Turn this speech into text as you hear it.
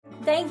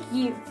Thank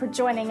you for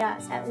joining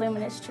us at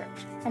Luminous Church.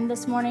 And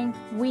this morning,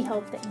 we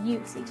hope that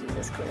you see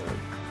Jesus clearly.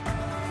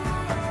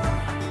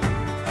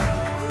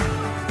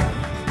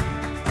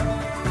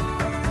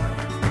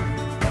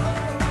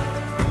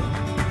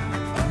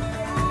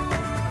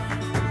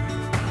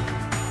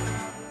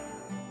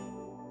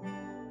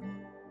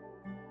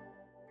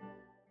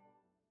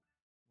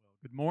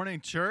 Good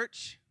morning,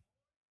 church.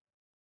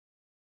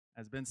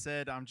 As been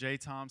said, I'm J.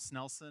 Tom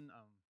Snelson.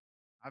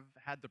 I've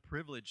had the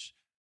privilege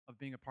of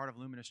being a part of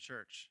Luminous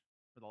Church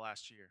for the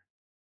last year.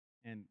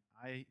 And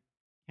I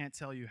can't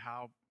tell you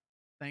how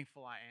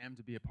thankful I am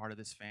to be a part of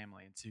this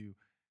family and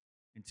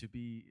to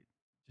be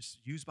just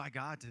used by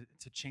God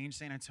to change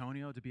San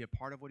Antonio, to be a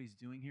part of what he's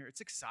doing here.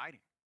 It's exciting.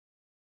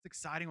 It's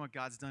exciting what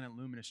God's done at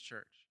Luminous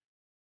Church.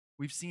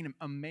 We've seen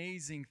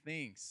amazing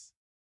things.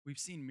 We've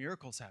seen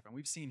miracles happen.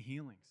 We've seen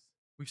healings.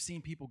 We've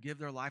seen people give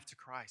their life to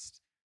Christ.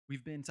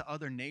 We've been to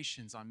other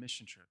nations on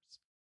mission trips.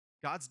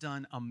 God's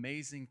done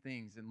amazing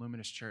things in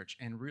Luminous Church,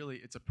 and really,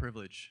 it's a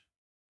privilege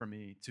for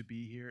me to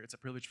be here. It's a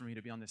privilege for me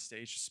to be on this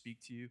stage to speak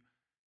to you,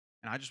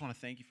 and I just want to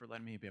thank you for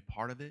letting me be a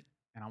part of it,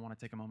 and I want to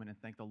take a moment and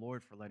thank the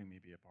Lord for letting me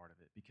be a part of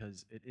it,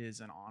 because it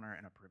is an honor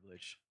and a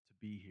privilege to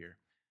be here.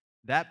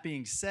 That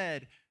being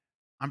said,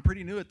 I'm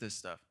pretty new at this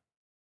stuff.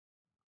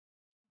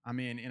 I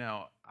mean,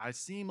 I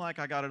seem like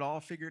I got it all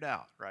figured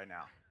out right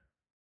now.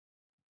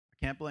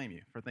 I can't blame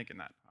you for thinking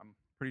that. I'm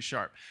pretty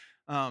sharp.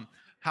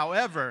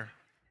 However,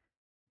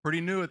 pretty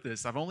new at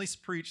this. I've only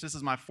preached, this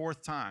is my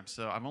 4th time,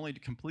 so I've only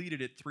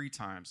completed it 3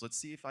 times. Let's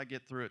see if I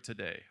get through it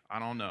today. I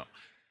don't know.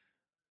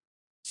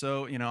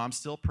 So, I'm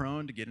still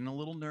prone to getting a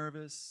little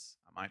nervous.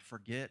 I might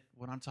forget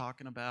what I'm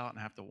talking about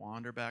and have to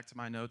wander back to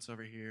my notes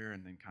over here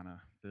and then kind of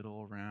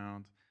fiddle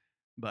around.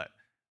 But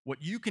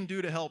what you can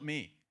do to help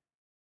me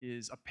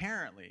is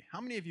apparently,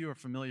 how many of you are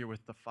familiar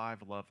with the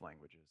 5 love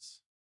languages?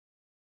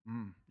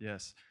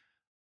 Yes.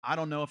 I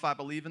don't know if I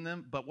believe in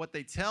them, but what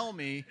they tell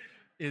me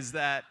is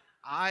that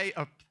I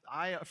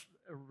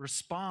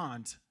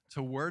respond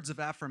to words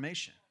of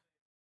affirmation.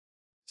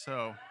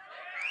 So,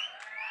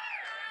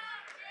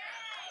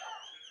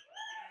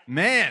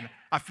 man,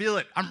 I feel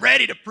it. I'm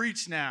ready to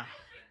preach now.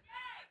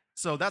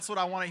 So that's what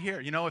I want to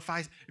hear.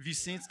 If you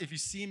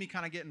see me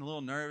kind of getting a little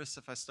nervous,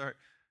 if I start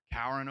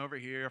cowering over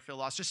here, I feel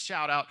lost, just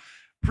shout out,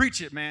 "Preach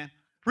it, man.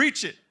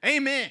 Preach it.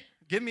 Amen."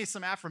 Give me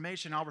some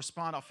affirmation. I'll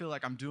respond. I'll feel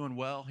like I'm doing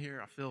well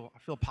here. I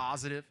feel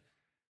positive.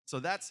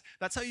 So that's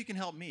how you can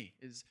help me.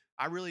 Is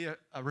I really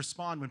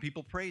respond when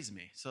people praise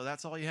me. So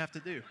that's all you have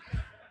to do.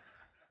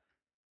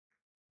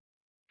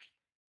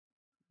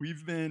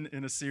 We've been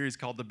in a series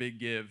called The Big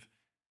Give,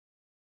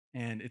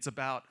 and it's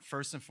about,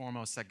 first and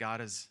foremost, that God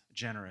is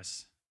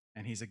generous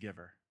and he's a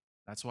giver.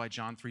 That's why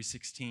John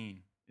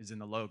 3:16 is in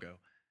the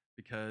logo,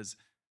 because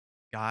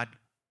God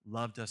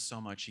loved us so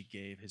much he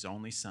gave his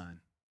only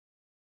son.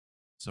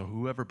 So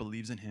whoever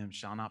believes in him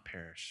shall not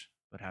perish,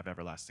 but have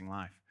everlasting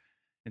life.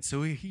 And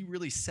so he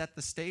really set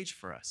the stage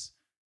for us.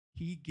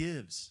 He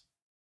gives.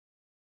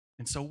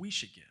 And so we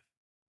should give.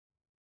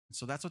 And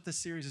so that's what this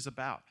series is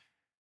about.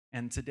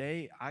 And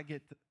today I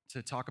get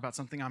to talk about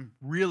something I'm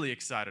really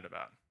excited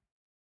about.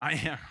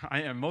 I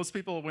am. Most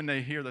people, when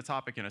they hear the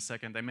topic in a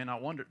second, they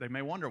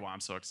may wonder why I'm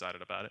so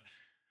excited about it.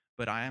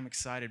 But I am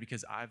excited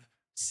because I've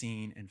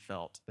seen and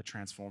felt the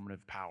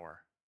transformative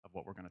power of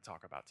what we're going to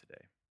talk about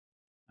today.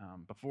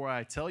 Before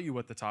I tell you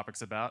what the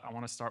topic's about, I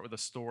want to start with a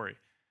story.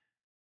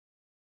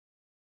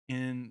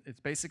 It's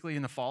basically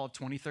in the fall of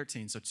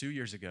 2013, so 2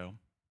 years ago.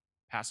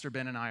 Pastor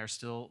Ben and I are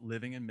still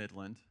living in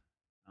Midland.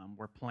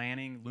 We're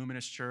planning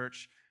Luminous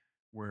Church.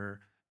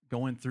 We're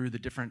going through the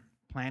different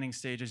planning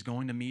stages,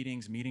 going to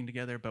meetings, meeting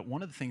together. But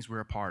one of the things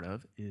we're a part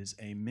of is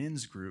a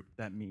men's group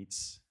that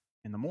meets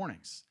in the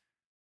mornings,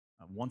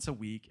 once a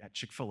week at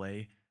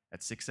Chick-fil-A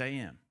at 6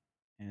 a.m.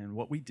 And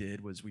what we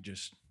did was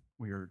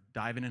we were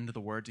diving into the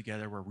Word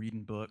together. We're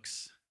reading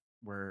books.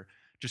 We're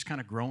just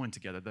kind of growing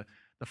together.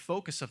 The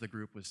focus of the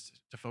group was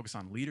to focus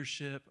on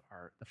leadership,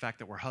 the fact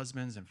that we're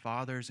husbands and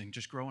fathers, and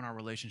just growing our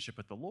relationship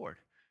with the Lord.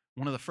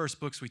 One of the first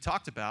books we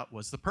talked about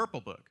was the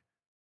Purple Book.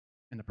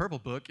 And the Purple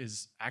Book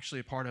is actually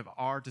a part of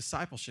our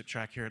discipleship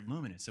track here at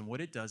Luminous. And what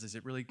it does is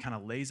it really kind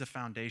of lays a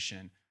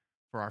foundation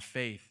for our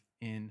faith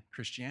in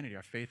Christianity,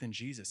 our faith in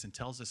Jesus, and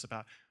tells us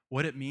about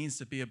what it means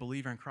to be a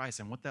believer in Christ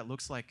and what that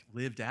looks like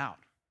lived out.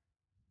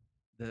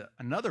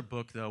 Another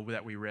book, though,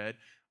 that we read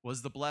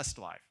was The Blessed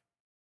Life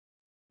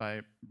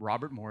by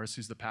Robert Morris,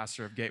 who's the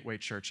pastor of Gateway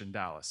Church in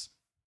Dallas.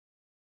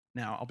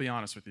 Now, I'll be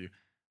honest with you,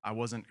 I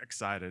wasn't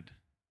excited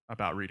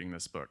about reading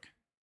this book.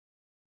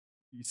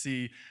 You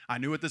see, I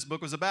knew what this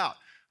book was about.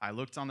 I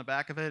looked on the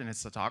back of it, and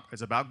it's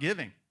about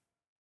giving.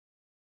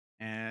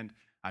 And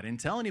I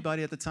didn't tell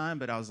anybody at the time,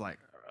 but I was like,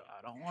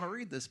 I don't want to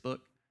read this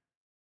book.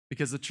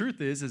 Because the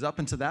truth is up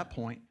until that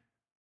point,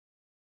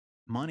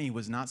 money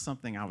was not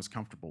something I was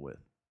comfortable with.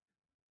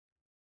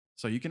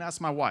 So you can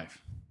ask my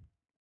wife.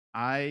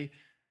 I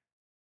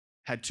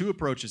had 2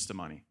 approaches to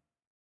money.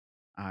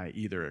 I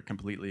either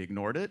completely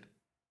ignored it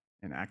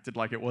and acted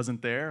like it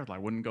wasn't there. I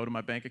wouldn't go to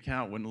my bank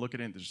account, wouldn't look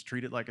at it, and just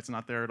treat it like it's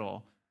not there at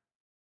all.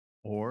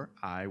 or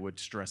I would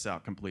stress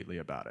out completely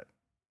about it.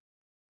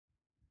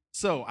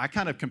 So I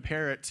kind of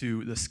compare it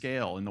to the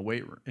scale in the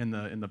weight in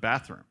the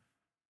bathroom,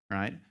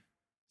 right?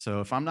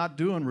 So if I'm not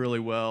doing really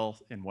well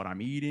in what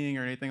I'm eating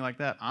or anything like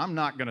that, I'm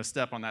not going to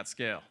step on that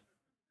scale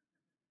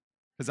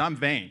because I'm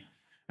vain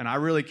and I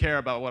really care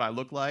about what I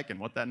look like and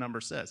what that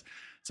number says.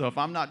 So if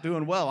I'm not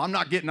doing well, I'm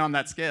not getting on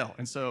that scale.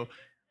 And so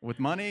with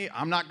money,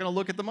 I'm not going to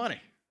look at the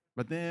money.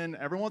 But then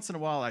every once in a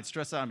while, I'd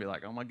stress out and be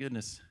like, oh my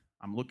goodness,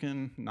 I'm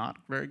looking not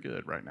very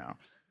good right now.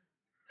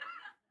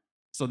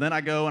 So then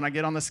I go and I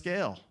get on the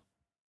scale.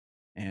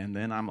 And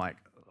then I'm like,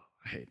 oh,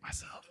 I hate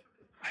myself.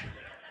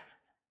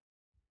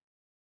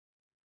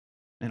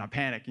 And I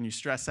panic and you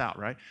stress out,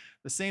 right?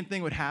 The same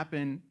thing would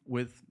happen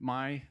with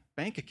my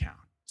bank account.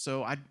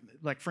 So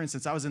for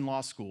instance, I was in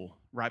law school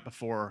right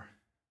before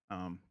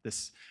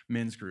this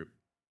men's group.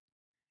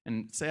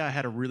 And say I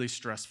had a really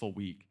stressful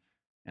week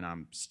and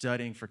I'm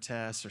studying for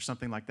tests or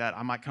something like that.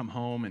 I might come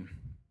home and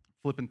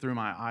flipping through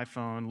my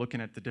iPhone,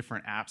 looking at the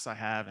different apps I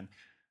have, and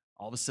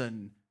all of a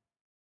sudden,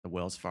 the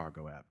Wells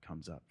Fargo app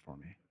comes up for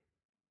me.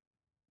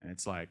 And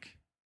it's like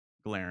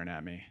glaring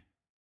at me,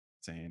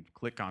 saying,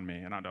 click on me.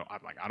 And I'm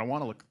like, I don't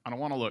want to look. I don't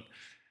want to look.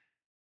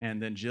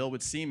 And then Jill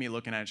would see me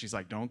looking at it. And she's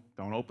like, don't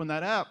open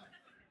that app.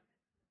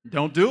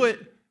 Don't do it.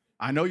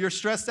 I know you're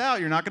stressed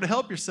out. You're not going to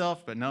help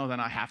yourself. But no, then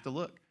I have to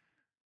look.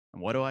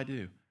 And what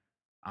do?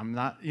 I'm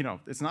not,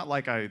 it's not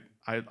like I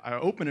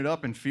open it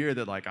up in fear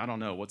that, like, I don't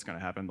know what's going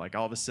to happen. Like,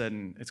 all of a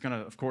sudden, it's going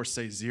to, of course,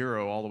 say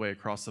 0 all the way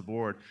across the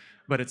board.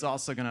 But it's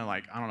also going to,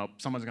 like, I don't know,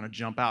 someone's going to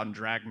jump out and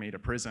drag me to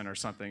prison or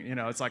something.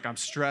 It's like I'm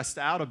stressed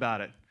out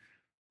about it.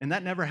 And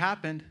that never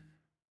happened.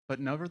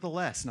 But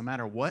nevertheless, no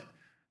matter what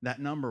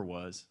that number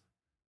was,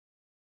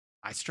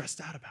 I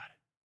stressed out about it.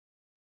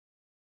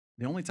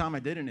 The only time I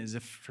didn't is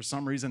if, for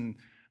some reason,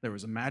 there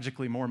was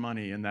magically more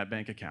money in that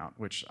bank account,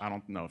 which I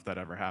don't know if that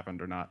ever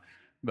happened or not.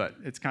 But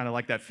it's kind of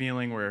like that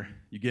feeling where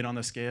you get on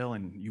the scale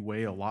and you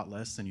weigh a lot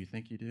less than you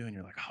think you do, and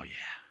you're like, oh,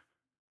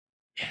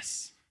 yeah,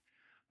 yes.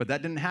 But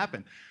that didn't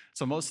happen.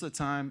 So most of the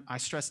time, I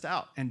stressed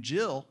out. And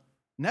Jill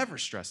never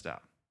stressed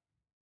out.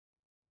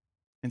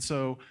 And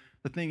so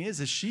the thing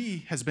is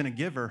she has been a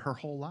giver her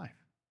whole life.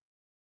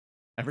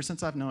 Ever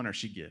since I've known her,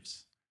 she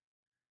gives.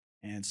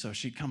 And so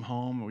she'd come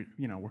home,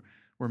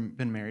 we've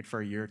been married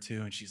for a year or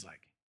two, and she's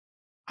like,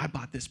 I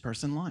bought this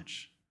person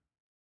lunch.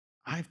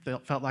 I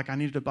felt like I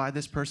needed to buy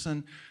this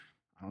person,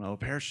 I don't know, a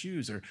pair of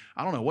shoes, or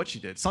I don't know what she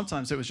did.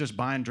 Sometimes it was just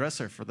buying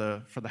dresser for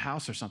the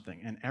house or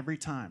something. And every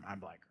time I'm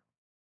like,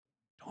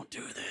 don't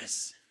do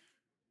this.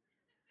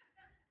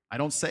 I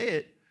don't say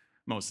it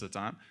most of the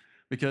time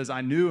because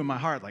I knew in my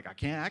heart, like, I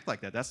can't act like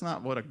that. That's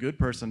not what a good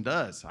person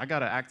does. I got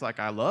to act like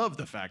I love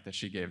the fact that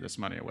she gave this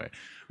money away.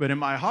 But in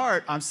my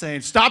heart, I'm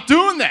saying, stop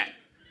doing that.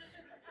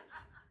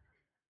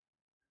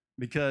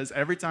 Because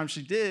every time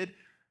she did,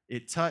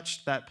 it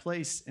touched that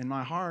place in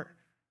my heart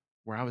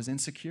where I was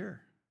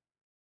insecure.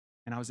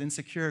 And I was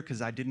insecure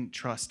because I didn't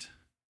trust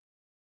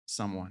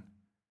someone.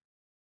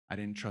 I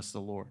didn't trust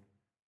the Lord.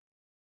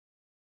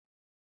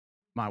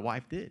 My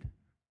wife did.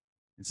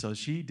 And so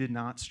she did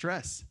not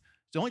stress.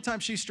 The only time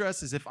she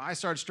stressed is if I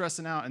started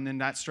stressing out and then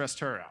that stressed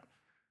her out.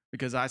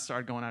 Because I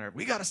started going at her,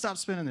 we got to stop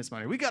spending this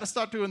money. We got to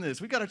stop doing this.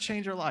 We got to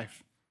change our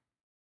life.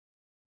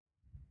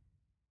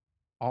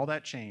 All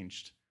that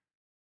changed.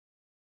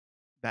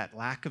 That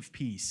lack of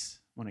peace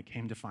when it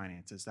came to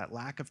finances, that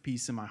lack of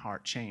peace in my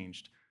heart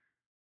changed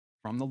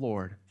from the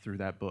Lord through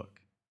that book.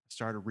 I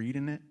started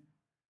reading it,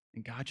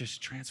 and God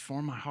just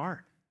transformed my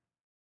heart.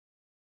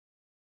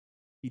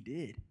 He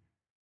did.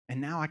 And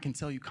now I can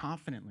tell you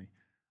confidently,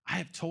 I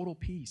have total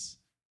peace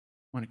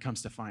when it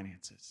comes to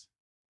finances.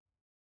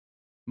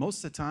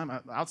 Most of the time,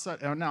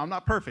 now I'm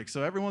not perfect,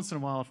 so every once in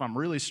a while, if I'm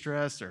really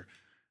stressed or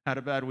had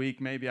a bad week,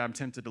 maybe I'm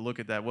tempted to look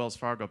at that Wells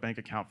Fargo bank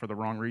account for the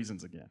wrong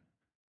reasons again.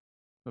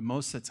 But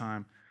most of the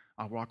time,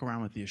 I'll walk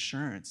around with the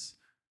assurance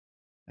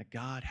that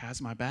God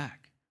has my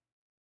back.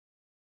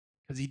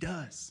 Because He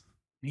does.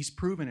 And He's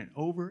proven it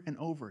over and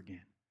over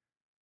again.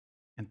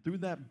 And through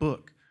that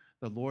book,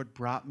 the Lord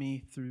brought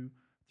me through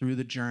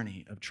the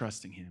journey of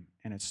trusting Him.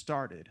 And it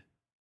started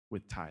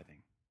with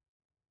tithing.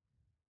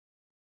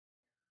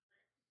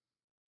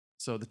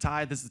 So the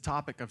tithe is the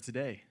topic of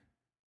today.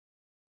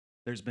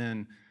 There's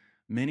been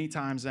many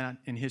times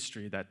in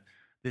history that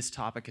this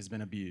topic has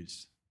been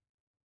abused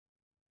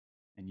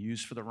and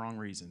used for the wrong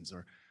reasons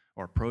or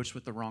approached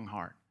with the wrong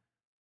heart.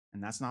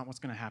 And that's not what's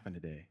going to happen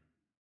today.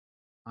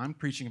 I'm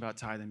preaching about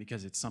tithing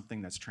because it's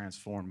something that's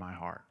transformed my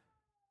heart.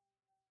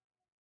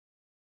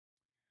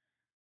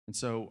 And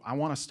so I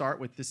want to start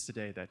with this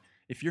today, that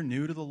if you're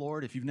new to the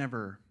Lord, if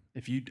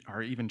you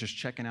are even just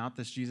checking out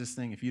this Jesus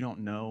thing, if you don't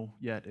know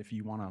yet, if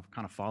you want to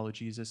kind of follow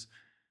Jesus,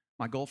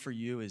 my goal for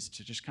you is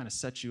to just kind of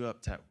set you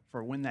up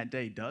for when that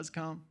day does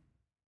come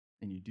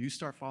and you do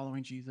start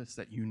following Jesus,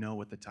 that you know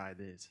what the tithe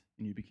is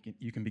and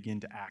you can begin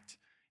to act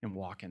and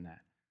walk in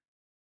that.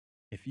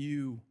 If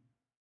you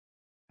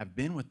have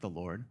been with the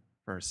Lord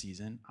for a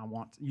season,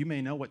 you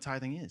may know what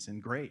tithing is,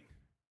 and great.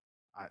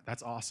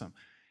 That's awesome.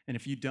 And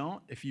if you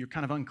don't, if you're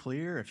kind of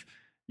unclear, if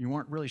you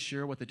weren't really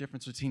sure what the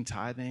difference between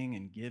tithing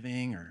and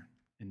giving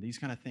and these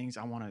kind of things,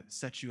 I want to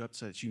set you up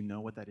so that you know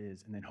what that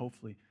is. And then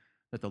hopefully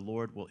that the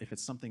Lord will, if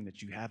it's something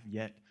that you have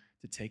yet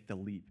to take the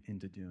leap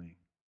into doing,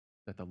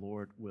 that the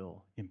Lord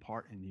will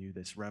impart in you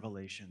this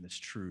revelation, this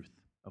truth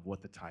of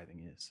what the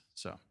tithing is.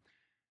 So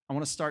I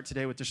want to start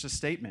today with just a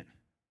statement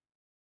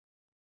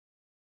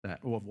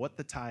of what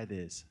the tithe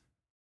is.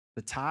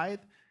 The tithe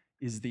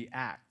is the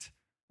act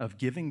of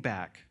giving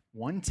back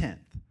 1/10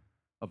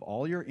 of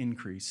all your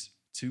increase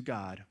to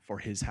God for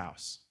his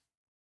house.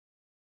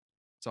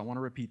 So I want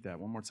to repeat that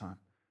one more time.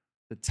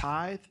 The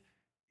tithe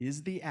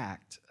is the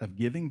act of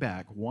giving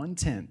back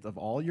 1/10 of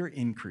all your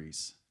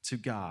increase to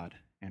God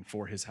and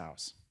for his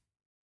house.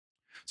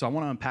 So I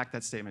want to unpack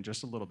that statement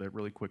just a little bit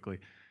really quickly.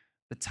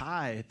 The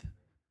tithe,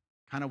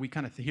 we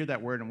hear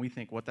that word and we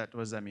think, what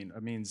does that mean?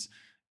 It means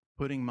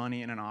putting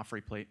money in an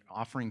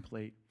offering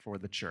plate for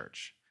the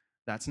church.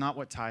 That's not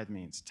what tithe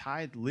means.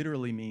 Tithe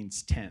literally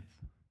means tenth.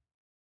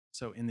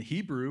 So in the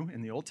Hebrew,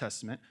 in the Old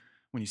Testament,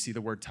 when you see the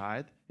word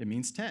tithe, it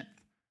means tenth.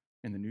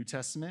 In the New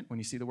Testament, when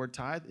you see the word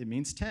tithe, it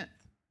means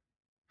tenth.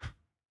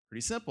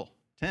 Pretty simple,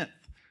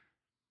 tenth.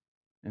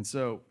 And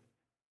so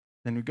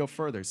then we go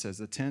further. It says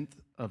the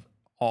tenth of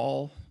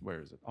all,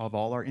 of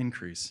all our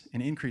increase.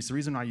 And increase, the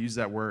reason I use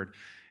that word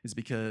is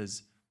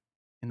because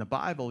in the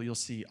Bible, you'll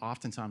see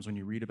oftentimes when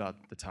you read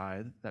about the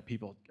tithe that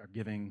people are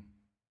giving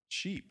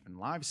sheep and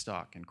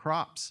livestock and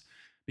crops,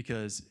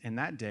 because in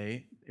that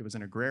day, it was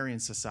an agrarian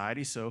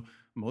society, so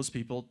most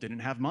people didn't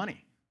have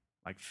money,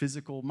 like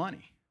physical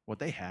money. What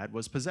they had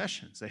was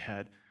possessions. They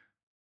had,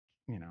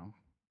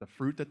 the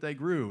fruit that they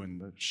grew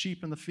and the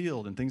sheep in the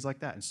field and things like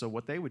that. And so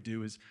what they would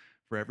do is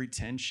for every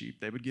 10 sheep,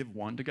 they would give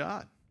one to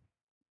God.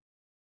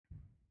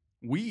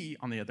 We,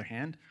 on the other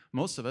hand,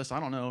 most of us, I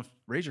don't know,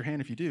 raise your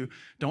hand if you do,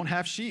 don't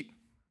have sheep.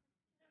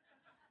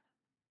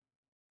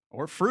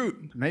 Or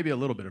fruit, maybe a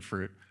little bit of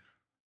fruit.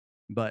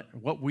 But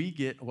what we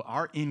get,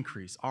 our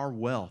increase, our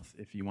wealth,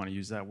 if you want to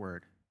use that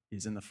word,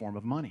 is in the form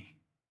of money.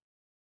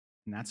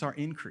 And that's our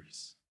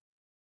increase.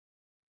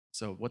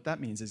 So what that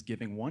means is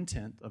giving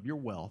 1/10 of your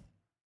wealth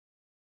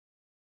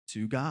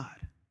to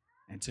God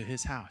and to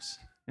his house.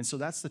 And so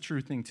that's the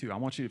true thing too. I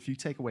want you, if you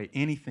take away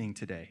anything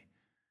today,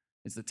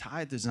 is the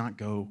tithe does not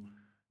go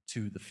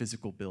to the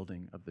physical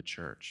building of the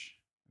church,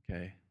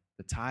 okay?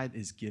 The tithe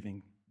is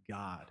giving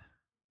God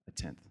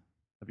 1/10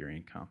 of your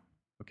income,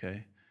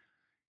 okay?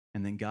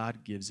 And then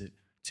God gives it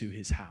to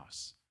his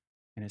house.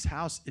 And his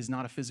house is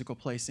not a physical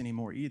place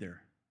anymore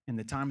either. In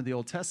the time of the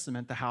Old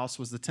Testament, the house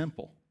was the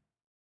temple,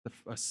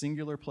 a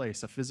singular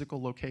place, a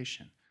physical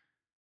location.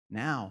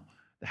 Now,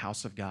 the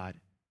house of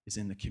God is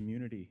in the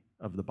community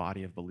of the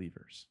body of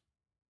believers.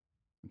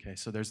 Okay,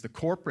 so there's the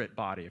corporate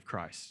body of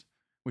Christ,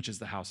 which is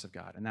the house of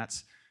God. And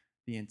that's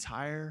the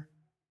entire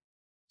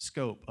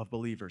scope of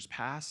believers,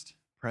 past,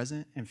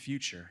 present, and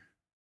future,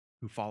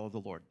 who follow the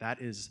Lord. That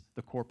is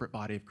the corporate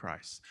body of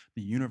Christ,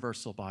 the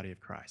universal body of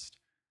Christ.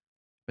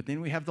 But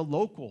then we have the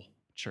local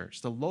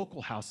church, the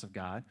local house of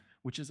God,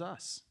 which is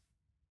us.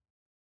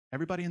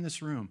 Everybody in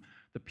this room,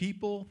 the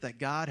people that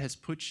God has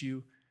put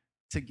you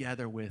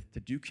together with, to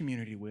do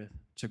community with,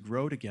 to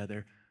grow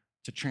together,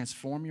 to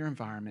transform your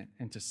environment,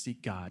 and to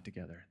seek God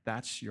together.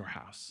 That's your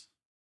house,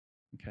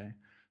 okay?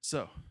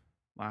 So,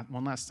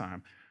 one last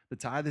time. The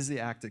tithe is the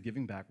act of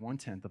giving back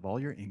 1/10 of all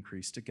your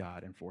increase to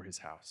God and for his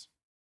house.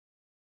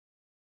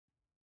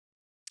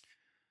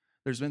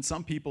 There's been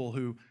some people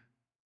who,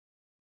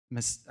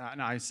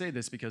 and I say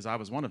this because I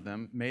was one of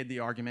them, made the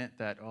argument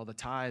that, the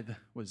tithe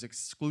was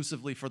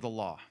exclusively for the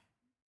law,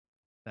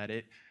 that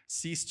it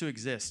ceased to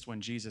exist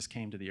when Jesus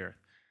came to the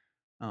earth.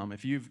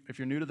 If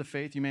you're new to the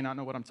faith, you may not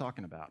know what I'm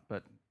talking about,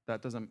 but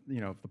that doesn't,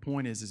 the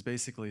point is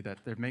basically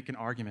that they make an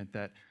argument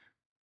that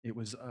it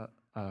was a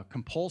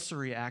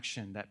compulsory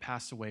action that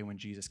passed away when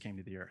Jesus came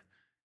to the earth.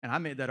 And I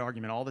made that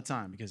argument all the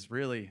time because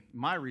really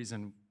my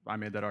reason I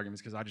made that argument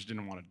is because I just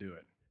didn't want to do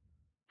it.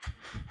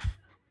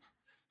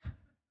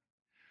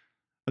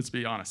 Let's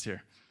be honest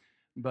here.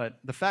 But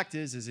the fact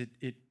is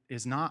it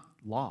is not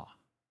law.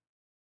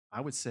 I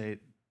would say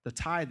the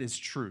tithe is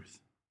truth.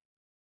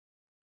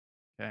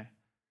 Okay?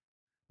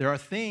 There are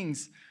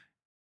things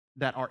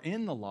that are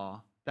in the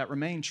law that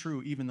remain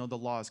true even though the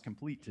law is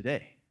complete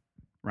today,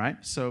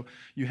 right? So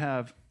you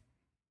have,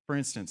 for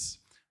instance,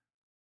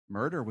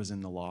 murder was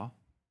in the law,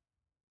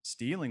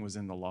 stealing was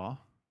in the law,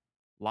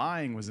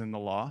 lying was in the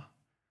law,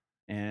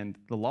 and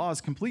the law is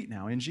complete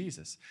now in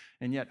Jesus.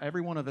 And yet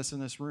every one of us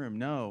in this room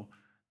know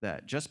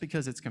that just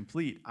because it's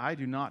complete, I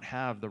do not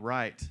have the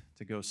right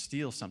to go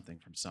steal something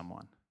from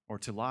someone or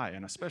to lie,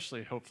 and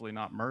especially, hopefully,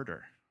 not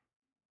murder.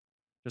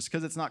 Just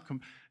because it's not,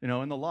 in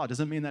the law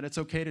doesn't mean that it's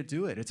okay to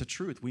do it. It's a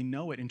truth. We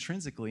know it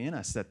intrinsically in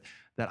us that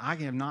I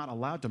am not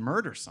allowed to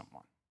murder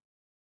someone.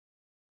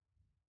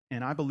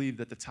 And I believe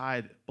that the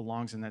tithe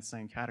belongs in that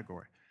same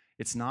category.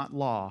 It's not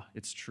law,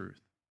 it's truth.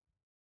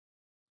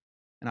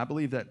 And I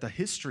believe that the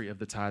history of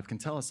the tithe can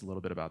tell us a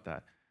little bit about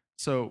that.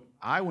 So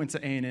I went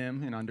to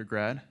A&M in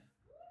undergrad.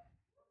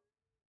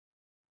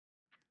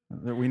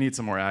 We need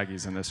some more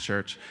Aggies in this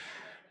church.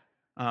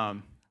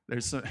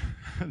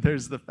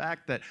 there's the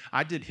fact that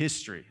I did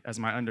history as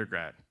my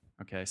undergrad.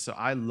 Okay, so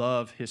I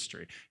love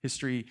history.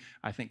 History,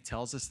 I think,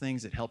 tells us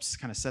things. It helps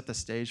kind of set the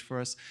stage for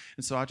us.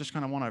 And so I just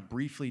kind of want to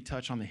briefly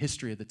touch on the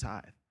history of the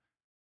tithe.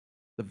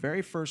 The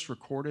very first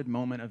recorded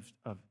moment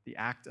of the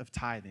act of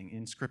tithing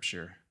in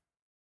Scripture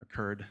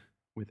occurred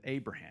with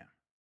Abraham.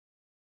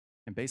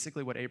 And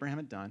basically what Abraham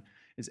had done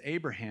is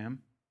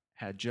Abraham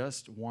had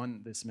just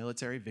won this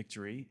military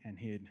victory, and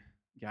he had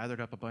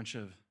gathered up a bunch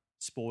of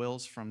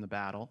spoils from the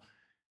battle,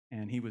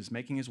 and he was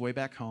making his way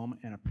back home,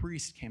 and a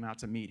priest came out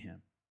to meet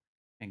him.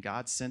 And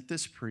God sent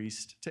this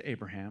priest to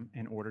Abraham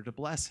in order to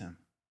bless him.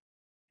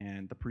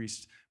 And the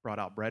priest brought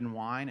out bread and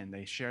wine, and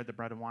they shared the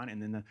bread and wine,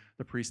 and then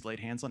the priest laid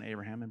hands on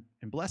Abraham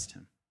and blessed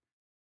him.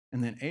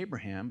 And then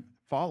Abraham,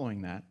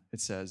 following that,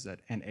 it says that,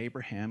 and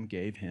Abraham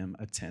gave him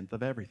a tenth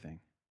of everything.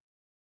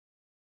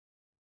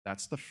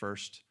 That's the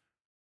first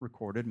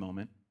recorded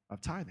moment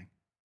of tithing.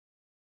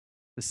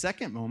 The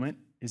second moment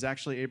is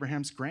actually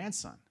Abraham's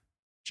grandson,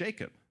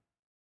 Jacob.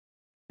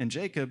 And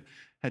Jacob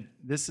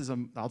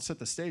I'll set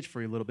the stage for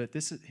you a little bit.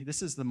 This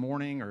is the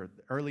morning or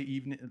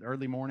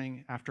early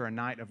morning after a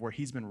night of where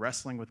he's been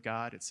wrestling with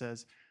God. It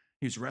says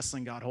he was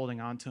wrestling God, holding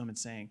on to him and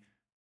saying,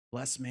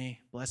 bless me,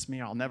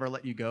 I'll never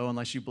let you go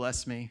unless you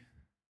bless me.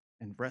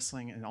 And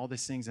wrestling and all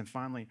these things. And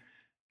finally,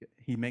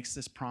 he makes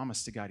this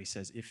promise to God. He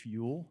says, if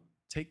you'll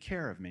take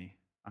care of me,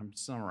 I'm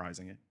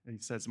summarizing it. He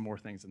says more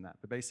things than that.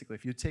 But basically,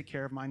 if you take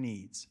care of my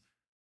needs,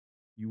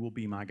 you will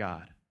be my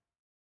God.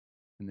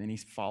 And then he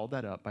followed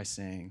that up by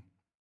saying,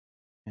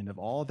 and of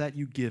all that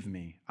you give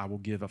me, I will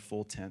give a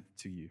full tenth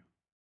to you.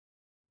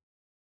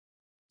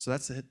 So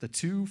that's the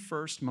two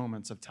first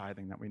moments of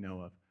tithing that we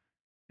know of.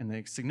 And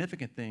the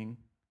significant thing,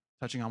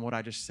 touching on what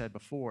I just said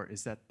before,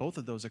 is that both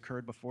of those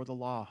occurred before the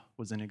law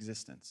was in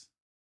existence.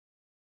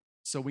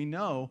 So we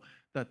know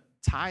that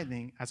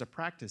tithing as a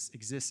practice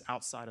exists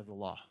outside of the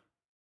law.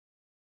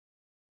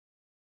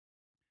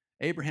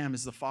 Abraham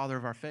is the father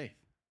of our faith.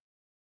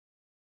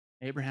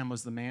 Abraham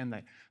was the man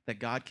that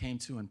God came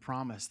to and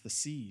promised the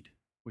seed,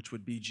 which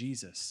would be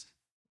Jesus,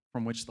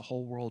 from which the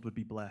whole world would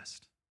be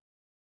blessed.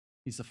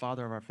 He's the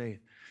father of our faith.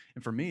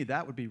 And for me,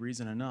 that would be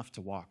reason enough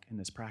to walk in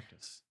this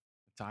practice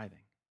of tithing.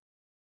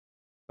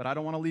 But I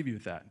don't want to leave you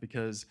with that,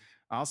 because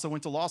I also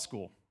went to law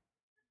school.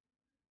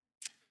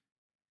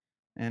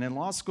 And in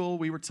law school,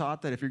 we were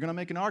taught that if you're going to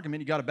make an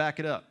argument, you got to back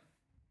it up.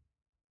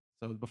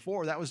 So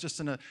before, that was just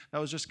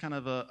kind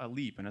of a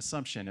leap, an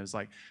assumption. It was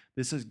like,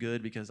 this is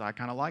good because I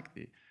kind of like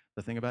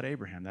the thing about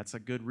Abraham. That's a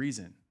good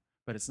reason.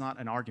 But it's not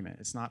an argument.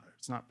 It's not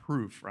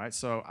proof, right?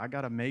 So I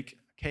got to make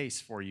a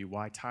case for you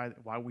why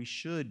we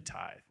should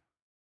tithe.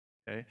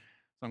 Okay?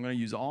 So I'm going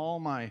to use all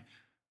my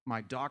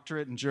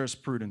doctorate in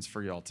jurisprudence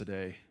for y'all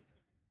today.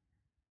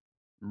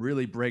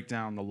 Really break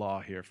down the law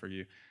here for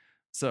you.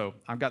 So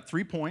I've got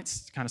 3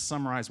 points to kind of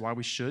summarize why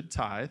we should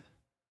tithe.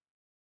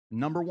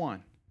 Number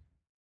 1,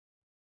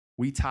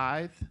 we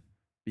tithe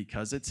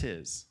because it's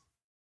His.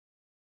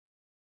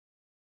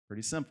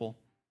 Pretty simple.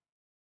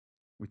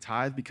 We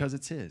tithe because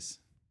it's His.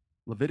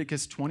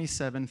 Leviticus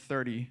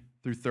 27:30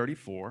 through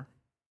 34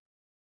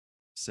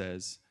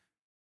 says,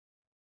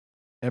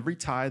 every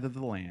tithe of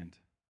the land,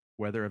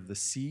 whether of the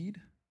seed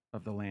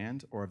of the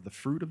land or of the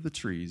fruit of the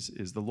trees,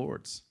 is the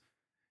Lord's.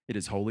 It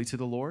is holy to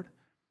the Lord.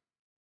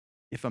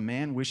 If a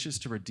man wishes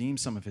to redeem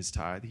some of his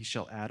tithe, he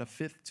shall add a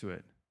fifth to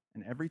it.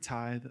 And every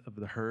tithe of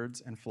the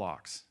herds and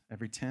flocks,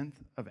 every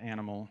tenth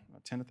animal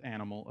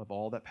of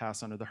all that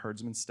pass under the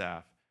herdsman's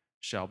staff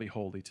shall be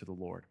holy to the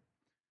Lord.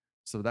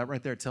 So that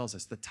right there tells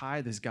us the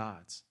tithe is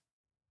God's.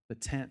 The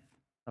tenth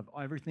of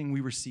everything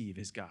we receive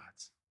is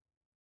God's.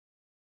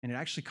 And it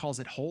actually calls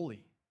it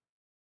holy.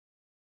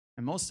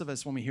 And most of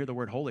us, when we hear the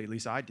word holy, at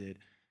least I did,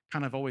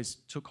 kind of always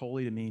took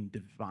holy to mean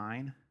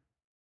divine,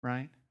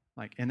 right?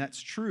 And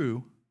that's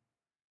true,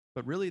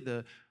 but really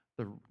the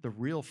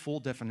real full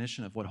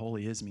definition of what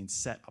holy is means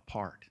set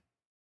apart.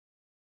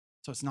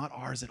 So it's not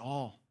ours at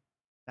all.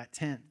 That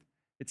tenth,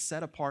 it's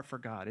set apart for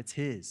God. It's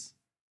His.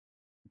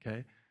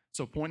 Okay?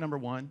 So point number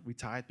 1, we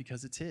tithe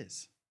because it's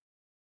His.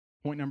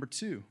 Point number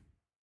 2,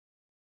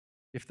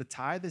 if the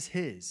tithe is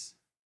His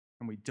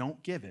and we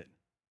don't give it,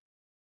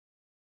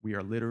 we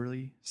are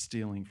literally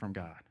stealing from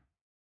God.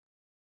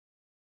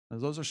 Now,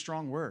 those are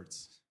strong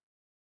words,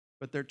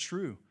 but they're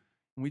true.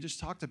 And we just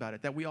talked about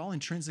it, that we all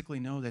intrinsically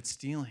know that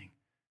stealing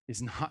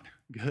is not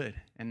good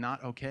and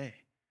not okay.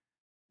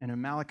 And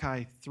in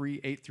Malachi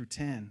 3:8 through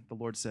 10, the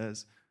Lord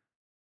says,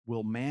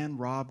 will man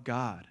rob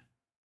God?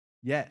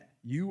 Yet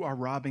you are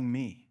robbing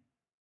me.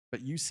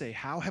 But you say,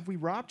 how have we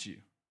robbed you?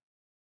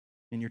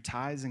 In your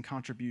tithes and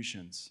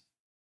contributions.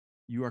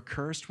 You are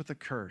cursed with a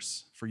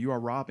curse, for you are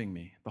robbing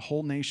me, the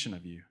whole nation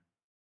of you.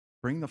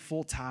 Bring the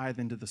full tithe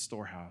into the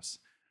storehouse,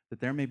 that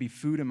there may be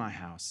food in my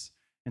house,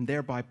 and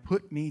thereby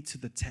put me to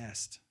the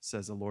test,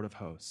 says the Lord of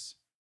hosts.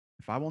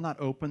 If I will not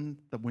open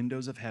the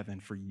windows of heaven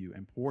for you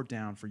and pour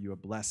down for you a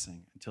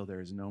blessing until there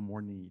is no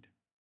more need.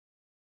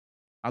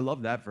 I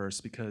love that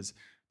verse because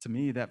to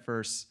me, that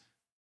verse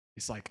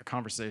is like a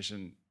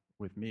conversation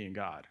with me and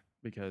God,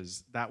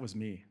 because that was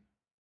me.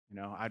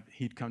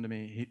 He'd come to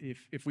me.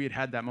 If we had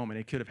had that moment,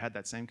 he could have had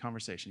that same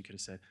conversation. He could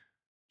have said,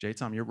 J.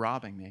 Tom, you're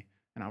robbing me.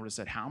 And I would have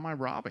said, how am I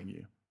robbing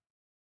you?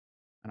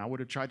 And I would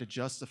have tried to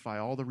justify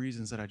all the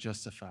reasons that I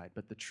justified.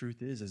 But the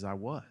truth is I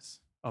was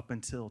up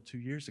until 2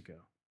 years ago.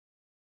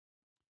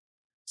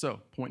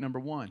 So, point number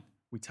one,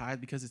 we tithe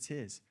because it's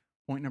his.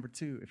 Point number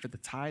two, if the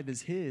tithe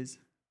is his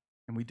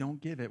and we don't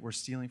give it, we're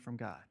stealing from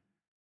God.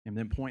 And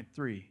then point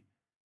three,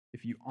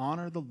 if you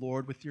honor the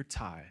Lord with your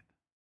tithe,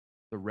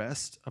 the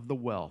rest of the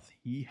wealth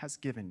he has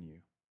given you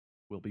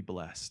will be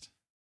blessed.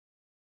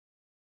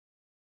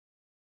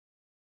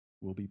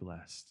 Will be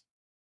blessed.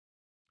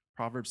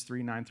 Proverbs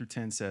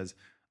 3:9-10 says,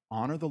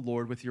 honor the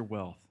Lord with your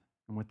wealth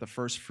and with the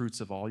first fruits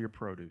of all your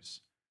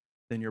produce.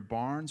 Then your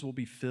barns will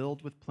be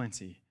filled with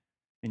plenty,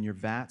 and your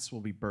vats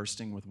will be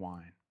bursting with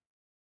wine.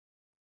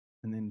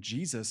 And then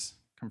Jesus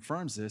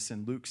confirms this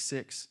in Luke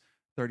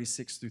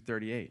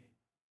 6:36-38.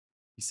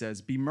 He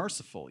says, be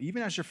merciful,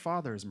 even as your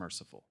Father is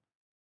merciful.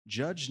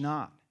 Judge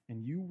not,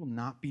 and you will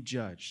not be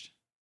judged.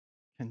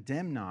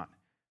 Condemn not,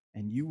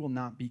 and you will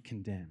not be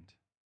condemned.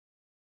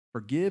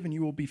 Forgive, and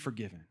you will be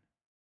forgiven.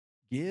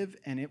 Give,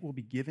 and it will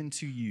be given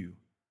to you.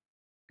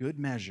 Good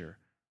measure,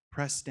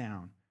 pressed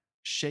down,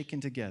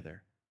 shaken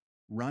together,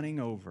 running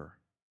over,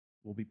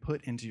 will be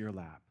put into your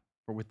lap.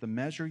 For with the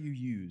measure you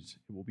use,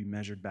 it will be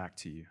measured back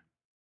to you.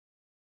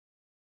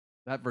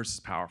 That verse is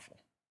powerful.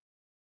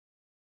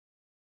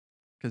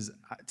 Because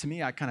to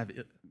me, I kind of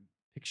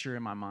picture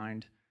in my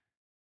mind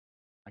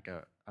like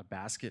a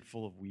basket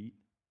full of wheat.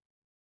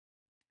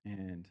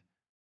 And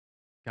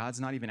God's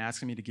not even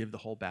asking me to give the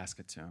whole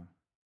basket to him.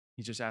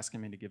 He's just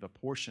asking me to give a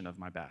portion of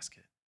my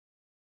basket.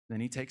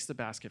 Then he takes the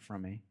basket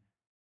from me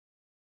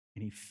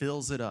and he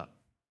fills it up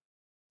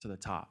to the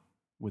top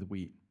with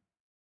wheat.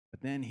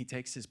 But then he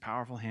takes his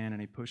powerful hand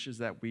and he pushes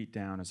that wheat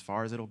down as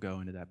far as it'll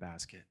go into that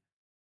basket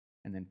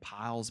and then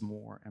piles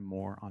more and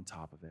more on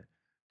top of it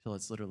till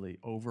it's literally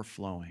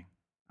overflowing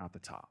out the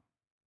top.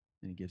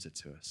 And he gives it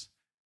to us.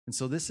 And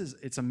so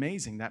it's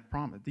amazing, that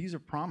promise. These are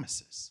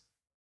promises.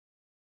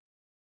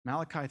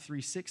 Malachi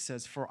 3:6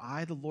 says, for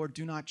I, the Lord,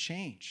 do not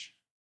change.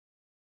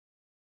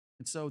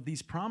 And so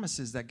these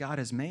promises that God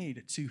has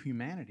made to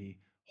humanity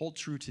hold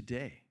true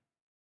today.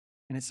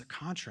 And it's a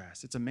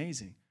contrast. It's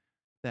amazing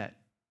that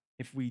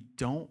if we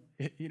don't,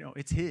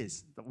 it's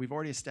his. We've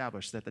already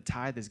established that the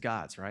tithe is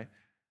God's, right?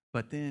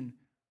 But then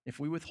if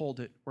we withhold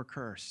it, we're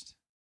cursed.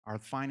 Our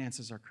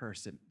finances are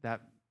cursed.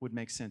 That would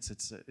make sense.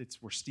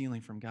 We're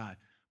stealing from God.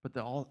 But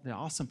the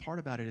awesome part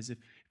about it is if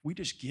we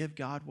just give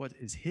God what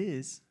is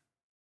his,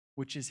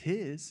 which is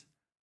his,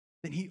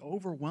 then he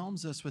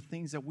overwhelms us with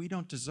things that we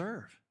don't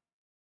deserve.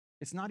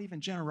 It's not even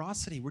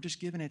generosity. We're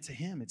just giving it to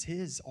him. It's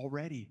his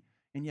already.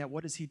 And yet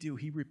what does he do?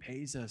 He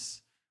repays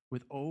us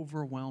with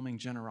overwhelming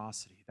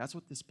generosity. That's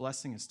what this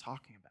blessing is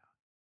talking about.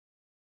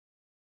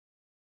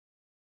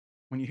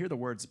 When you hear the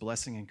words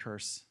blessing and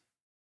curse,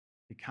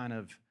 it kind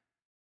of,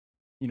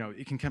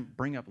 it can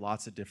bring up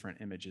lots of different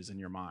images in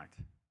your mind.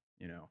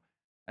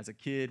 As a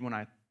kid, when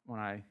I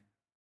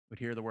would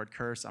hear the word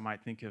curse, I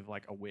might think of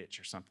like a witch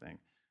or something.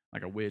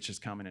 Like a witch is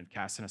coming and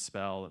casting a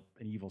spell,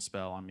 an evil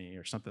spell on me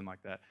or something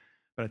like that.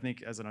 But I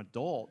think as an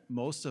adult,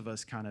 most of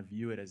us kind of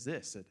view it as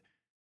this, that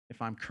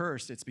if I'm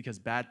cursed, it's because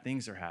bad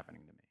things are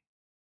happening to me,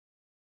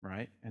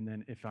 right? And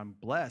then if I'm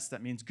blessed,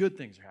 that means good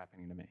things are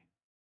happening to me.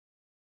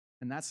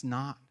 And that's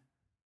not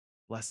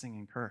blessing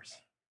and curse,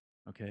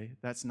 okay?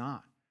 That's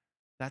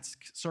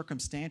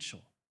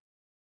circumstantial.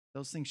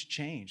 Those things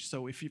change.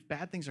 So if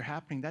bad things are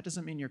happening, that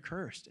doesn't mean you're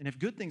cursed. And if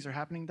good things are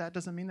happening, that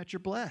doesn't mean that you're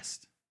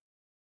blessed.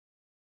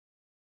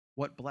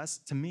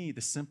 To me,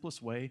 the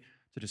simplest way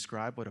to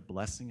describe what a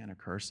blessing and a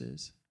curse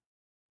is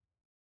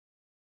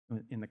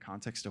in the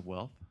context of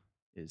wealth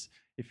is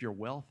if your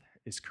wealth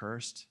is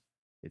cursed,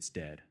 it's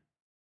dead.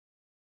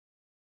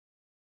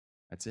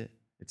 That's it.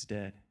 It's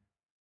dead.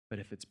 But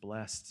if it's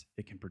blessed,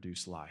 it can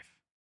produce life.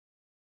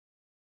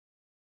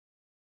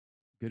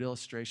 Good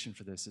illustration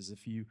for this is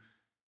if you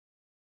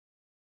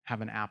have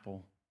an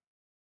apple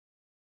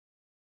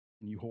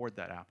and you hoard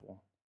that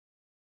apple,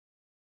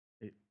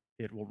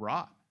 it will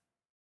rot.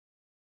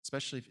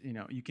 Especially if,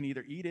 you can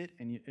either eat it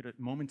and it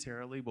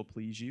momentarily will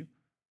please you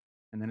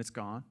and then it's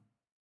gone,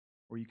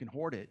 or you can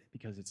hoard it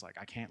because it's like,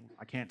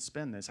 I can't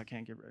spend this. I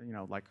can't get,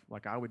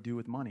 like I would do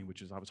with money,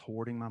 which is I was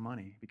hoarding my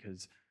money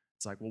because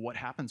it's like, well, what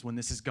happens when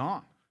this is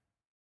gone?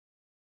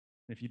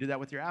 And if you did that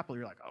with your apple,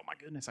 you're like, oh my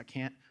goodness,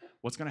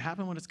 what's going to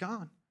happen when it's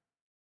gone?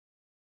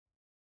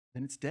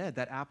 Then it's dead.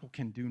 That apple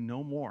can do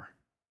no more.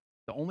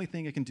 The only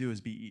thing it can do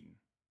is be eaten.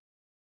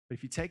 But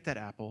if you take that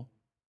apple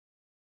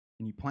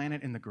and you plant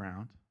it in the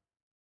ground,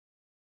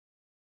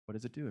 what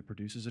does it do? It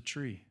produces a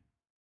tree,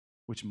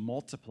 which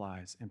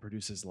multiplies and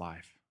produces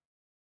life.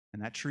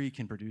 And that tree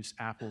can produce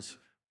apples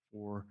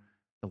for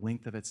the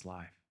length of its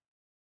life.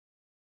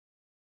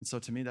 And so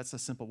to me, that's the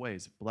simple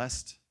ways.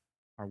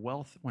 Our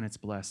wealth, when it's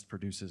blessed,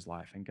 produces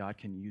life, and God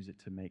can use it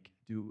to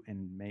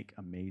make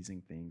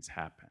amazing things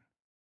happen.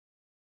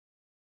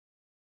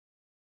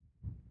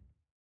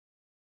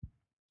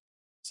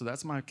 So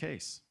that's my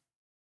case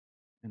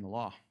in the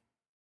law.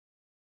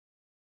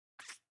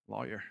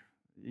 Lawyer.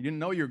 You didn't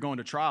know you were going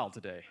to trial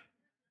today.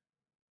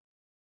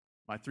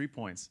 My 3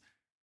 points.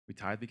 We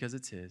tithe because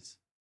it's his.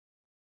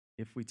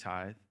 If we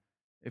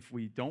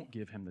don't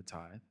give him the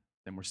tithe,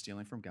 then we're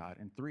stealing from God.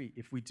 And 3,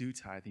 if we do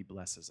tithe, he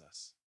blesses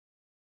us.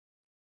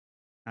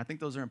 I think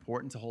those are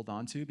important to hold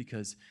on to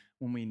because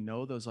when we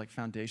know those like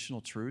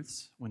foundational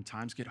truths, when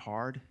times get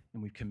hard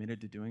and we've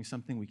committed to doing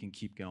something, we can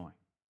keep going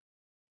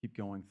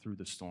through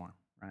the storm,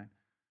 right?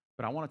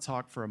 But I want to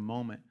talk for a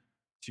moment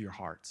to your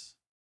hearts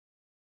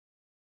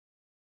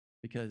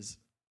because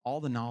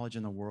all the knowledge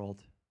in the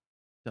world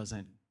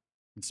doesn't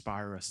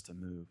inspire us to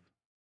move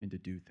and to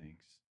do things.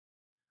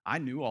 I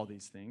knew all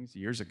these things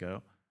years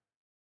ago,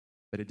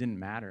 but it didn't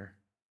matter.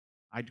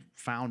 I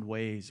found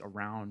ways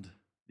around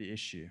the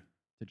issue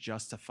to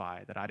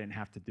justify that I didn't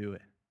have to do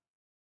it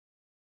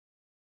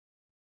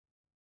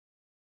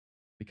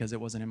because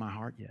it wasn't in my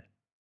heart yet.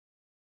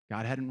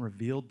 God hadn't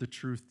revealed the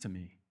truth to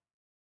me.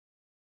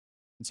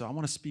 And so I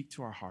want to speak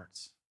to our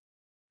hearts.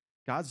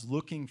 God's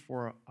looking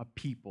for a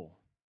people,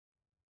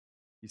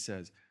 he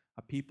says,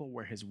 a people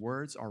where his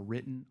words are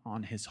written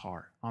on his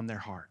heart, on their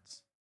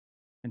hearts.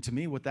 And to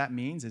me, what that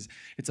means is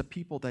it's a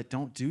people that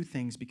don't do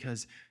things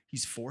because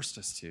he's forced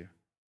us to,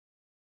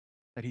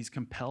 that he's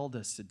compelled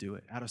us to do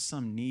it out of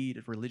some need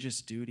of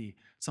religious duty,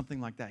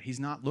 something like that. He's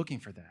not looking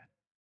for that.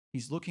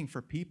 He's looking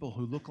for people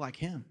who look like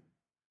him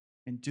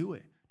and do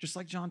it, just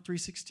like John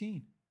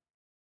 3:16.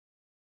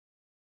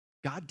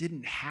 God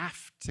didn't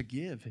have to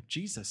give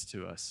Jesus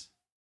to us.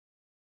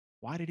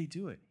 Why did he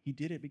do it? He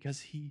did it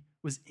because he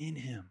was in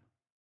him.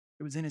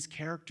 It was in his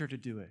character to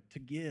do it, to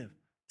give,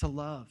 to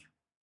love.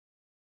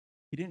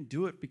 He didn't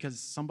do it because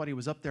somebody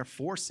was up there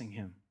forcing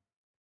him.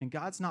 And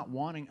God's not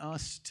wanting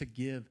us to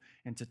give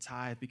and to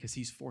tithe because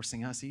he's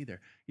forcing us either.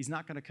 He's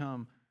not going to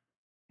come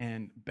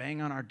and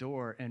bang on our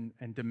door and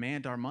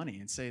demand our money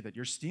and say that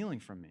you're stealing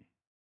from me.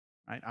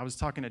 Right? I was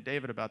talking to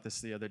David about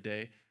this the other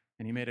day,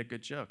 and he made a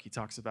good joke. He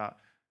talks about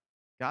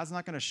God's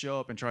not going to show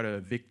up and try to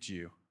evict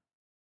you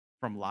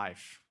from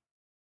life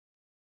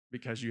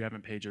because you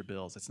haven't paid your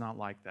bills. It's not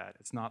like that.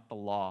 It's not the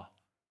law.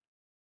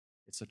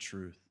 It's a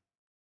truth.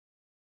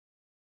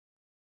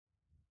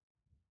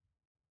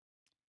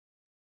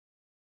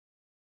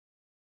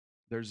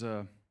 There's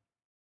one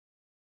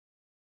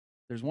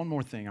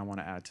more thing I want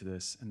to add to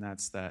this, and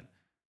that's that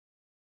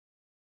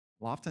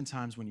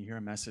oftentimes when you hear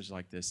a message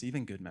like this,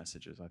 even good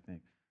messages, I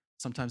think,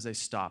 sometimes they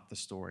stop the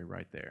story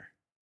right there.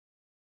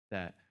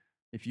 That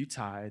if you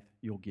tithe,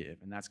 you'll give.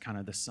 And that's kind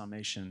of the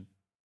summation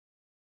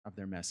of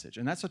their message.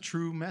 And that's a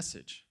true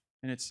message.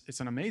 And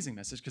it's an amazing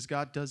message because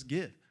God does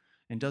give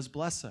and does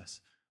bless us.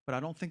 But I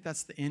don't think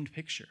that's the end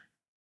picture.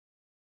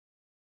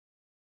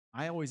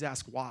 I always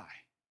ask why.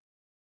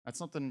 That's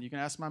something you can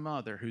ask my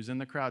mother who's in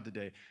the crowd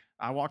today.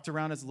 I walked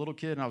around as a little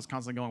kid and I was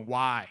constantly going,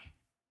 why?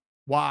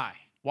 Why?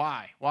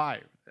 Why?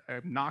 Why?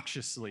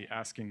 Obnoxiously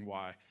asking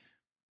why.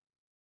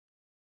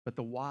 But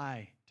the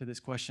why to this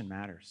question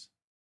matters.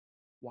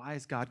 Why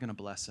is God going to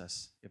bless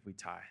us if we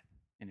tithe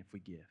and if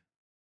we give?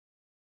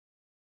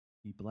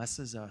 He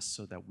blesses us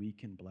so that we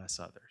can bless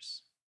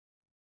others.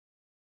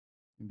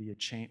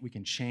 We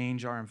can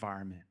change our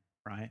environment,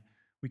 right?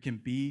 We can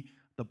be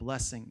the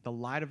blessing, the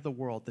light of the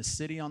world, the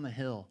city on the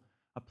hill,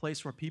 a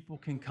place where people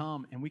can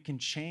come and we can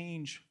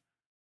change,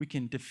 we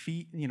can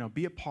defeat,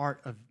 be a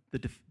part of the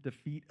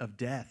defeat of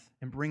death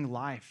and bring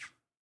life.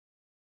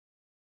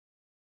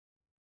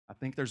 I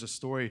think there's a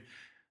story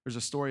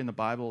in the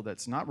Bible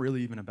that's not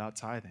really even about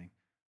tithing,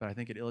 but I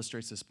think it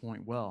illustrates this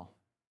point well.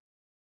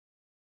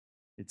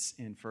 It's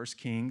in 1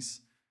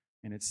 Kings,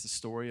 and it's the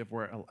story of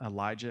where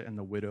Elijah and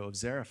the widow of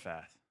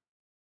Zarephath.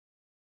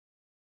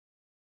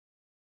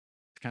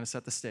 To kind of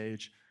set the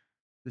stage,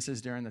 this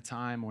is during the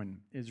time when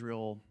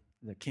Israel,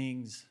 the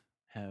kings,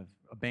 have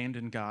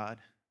abandoned God.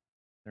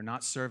 They're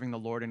not serving the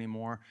Lord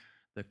anymore.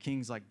 The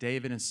kings like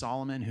David and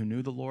Solomon, who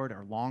knew the Lord,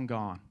 are long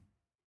gone.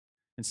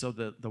 And so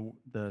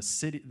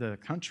the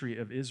country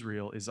of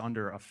Israel is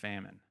under a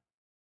famine.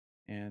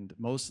 And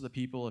most of the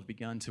people have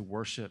begun to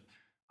worship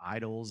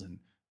idols and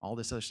all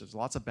this other stuff. There's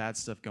lots of bad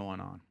stuff going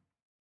on.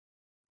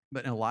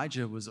 But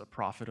Elijah was a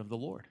prophet of the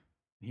Lord.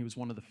 He was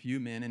one of the few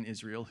men in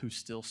Israel who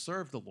still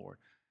served the Lord.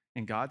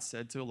 And God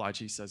said to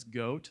Elijah, he says,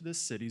 go to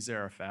this city,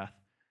 Zarephath.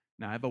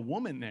 Now I have a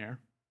woman there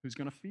who's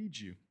going to feed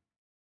you.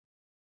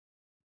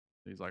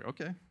 So he's like,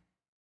 okay,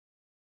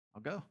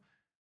 I'll go.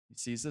 He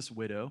sees this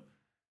widow.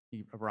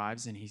 He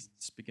arrives and he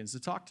begins to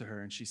talk to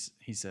her. And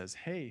he says,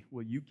 hey,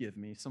 will you give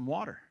me some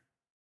water?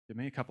 Give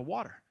me a cup of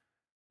water.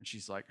 And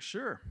she's like,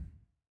 sure.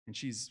 And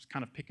she's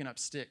kind of picking up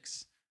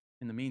sticks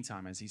in the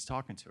meantime as he's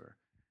talking to her.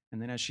 And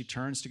then as she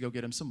turns to go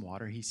get him some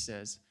water, he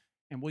says,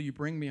 and will you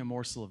bring me a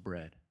morsel of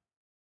bread?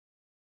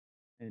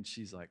 And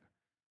she's like,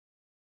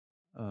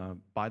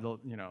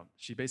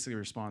 she basically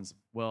responds,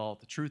 well,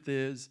 the truth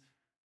is,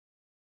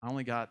 I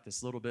only got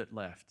this little bit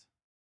left.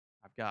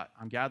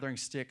 I'm gathering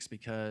sticks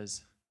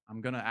because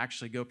I'm going to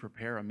actually go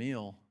prepare a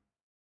meal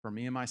for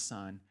me and my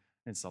son.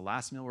 And it's the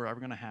last meal we're ever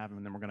going to have,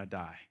 and then we're going to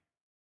die.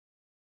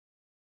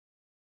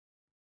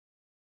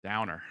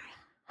 Downer.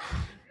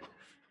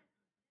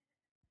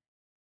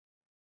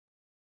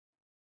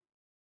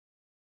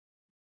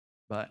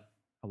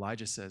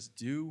 Elijah says,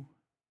 do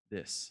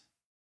this,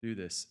 do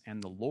this.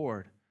 And the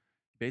Lord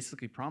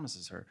basically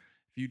promises her,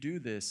 if you do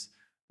this,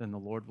 then the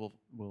Lord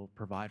will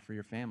provide for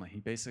your family. He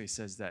basically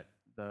says that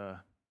the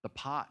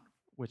pot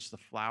which the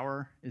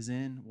flour is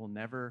in will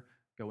never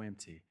go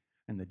empty,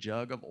 and the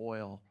jug of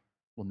oil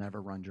will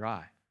never run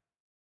dry.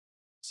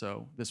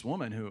 So this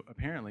woman, who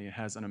apparently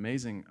has an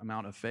amazing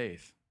amount of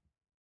faith,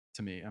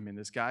 to me, I mean,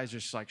 this guy's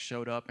just like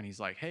showed up and he's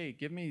like, hey,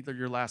 give me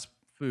your last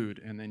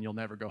food and then you'll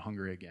never go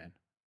hungry again.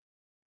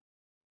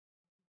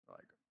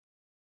 Like,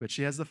 but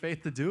she has the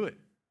faith to do it,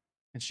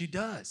 and she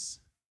does.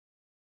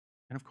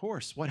 And of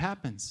course, what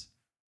happens?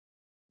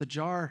 The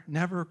jar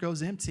never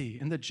goes empty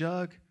and the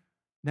jug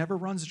never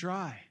runs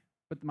dry.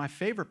 But my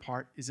favorite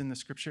part is in the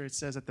scripture. It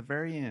says at the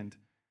very end,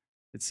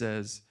 it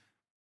says,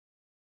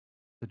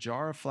 the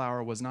jar of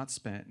flour was not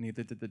spent,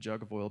 neither did the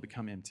jug of oil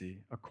become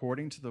empty,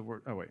 according to the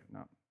word. Oh, wait,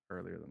 not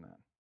earlier than that.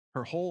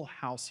 Her whole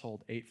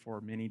household ate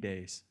for many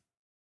days.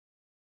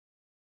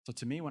 So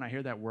to me, when I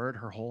hear that word,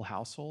 her whole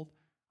household,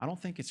 I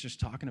don't think it's just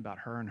talking about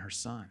her and her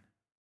son.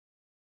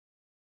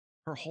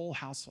 Her whole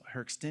household, her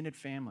extended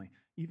family,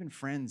 even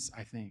friends,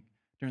 I think,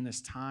 during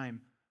this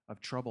time of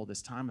trouble,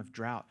 this time of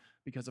drought,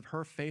 because of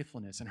her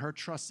faithfulness and her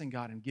trust in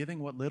God and giving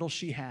what little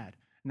she had.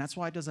 And that's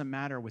why it doesn't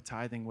matter with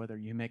tithing whether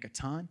you make a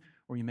ton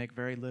or you make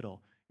very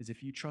little, is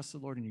if you trust the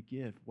Lord and you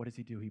give, what does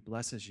he do? He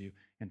blesses you,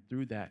 and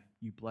through that,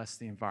 you bless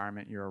the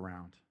environment you're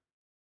around.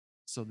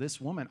 So this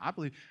woman, I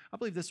believe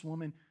this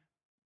woman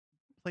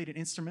played an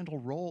instrumental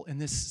role in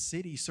this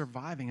city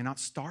surviving and not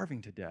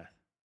starving to death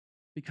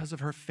because of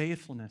her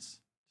faithfulness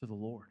to the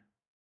Lord.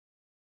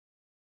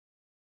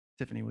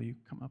 Tiffany, will you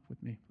come up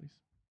with me, please?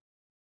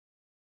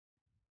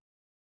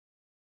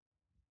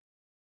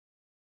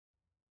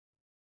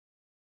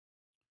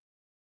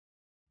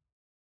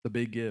 The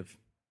Big Give.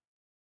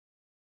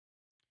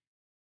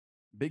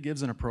 Big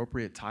Give's an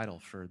appropriate title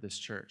for this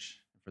church,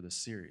 for this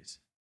series.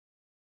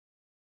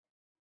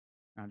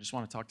 Now, I just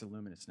want to talk to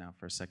Luminous now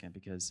for a second,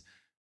 because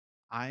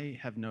I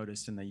have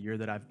noticed in the year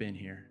that I've been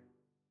here,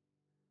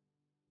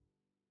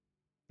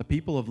 the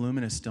people of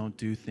Luminous don't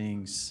do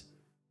things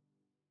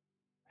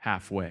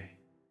halfway,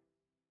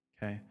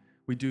 okay?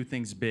 We do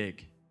things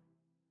big.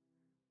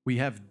 We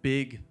have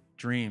big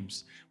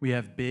dreams. We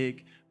have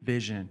big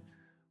vision.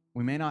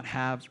 We may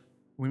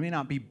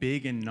not be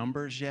big in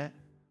numbers yet.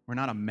 We're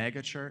not a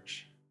mega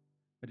church,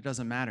 but it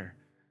doesn't matter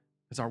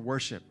because our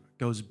worship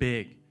goes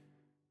big.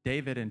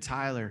 David and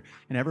Tyler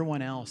and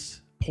everyone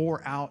else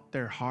pour out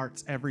their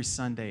hearts every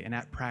Sunday and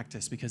at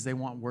practice because they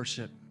want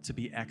worship to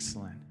be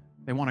excellent.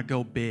 They want to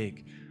go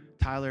big.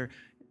 Tyler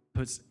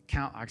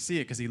I see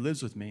it because he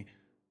lives with me.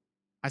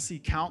 I see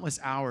countless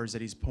hours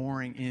that he's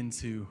pouring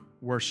into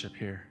worship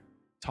here,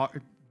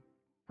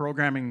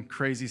 programming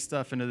crazy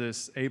stuff into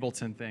this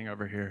Ableton thing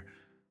over here.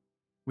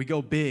 We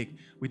go big.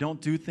 We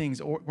don't do things,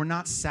 or we're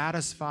not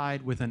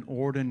satisfied with an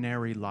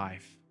ordinary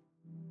life.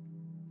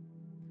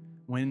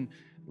 When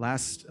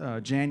last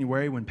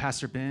January, when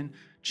Pastor Ben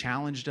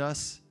challenged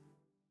us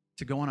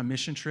to go on a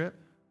mission trip,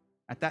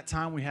 at that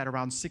time we had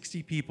around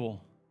 60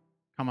 people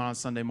coming on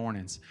Sunday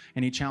mornings,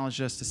 and he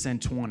challenged us to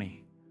send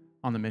 20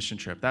 on the mission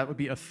trip. That would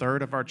be a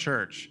third of our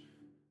church.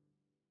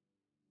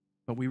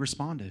 But we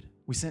responded.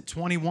 We sent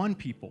 21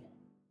 people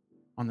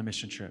on the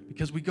mission trip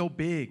because we go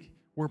big.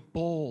 We're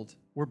bold.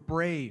 We're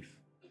brave.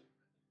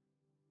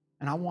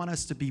 And I want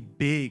us to be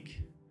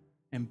big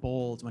and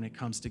bold when it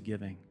comes to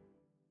giving.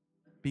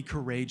 Be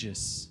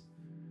courageous.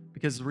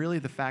 Because really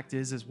the fact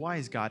is why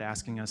is God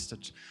asking us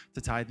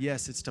to tithe?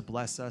 Yes, it's to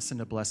bless us and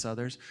to bless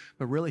others,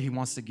 but really he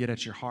wants to get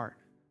at your heart.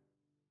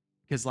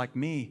 Because like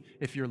me,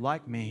 if you're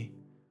like me,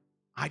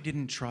 I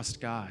didn't trust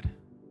God.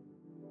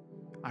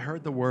 I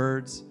heard the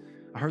words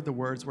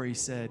where he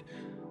said,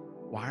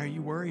 why are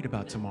you worried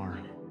about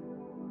tomorrow?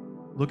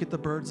 Look at the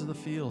birds of the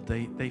field.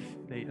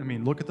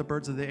 Look at the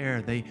birds of the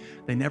air. They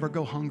never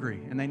go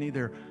hungry, and they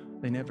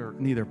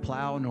neither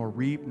plow nor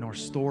reap nor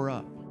store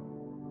up.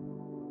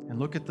 And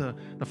look at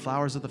the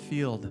flowers of the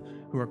field,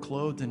 who are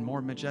clothed in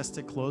more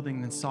majestic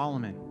clothing than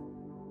Solomon.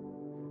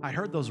 I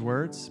heard those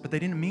words, but they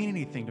didn't mean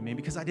anything to me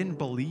because I didn't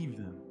believe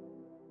them.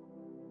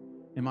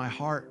 In my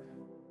heart,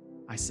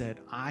 I said,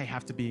 I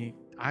have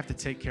to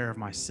take care of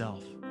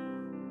myself.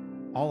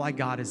 All I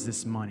got is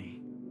this money.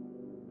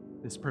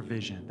 This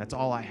provision. That's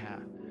all I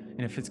have.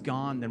 And if it's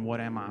gone, then what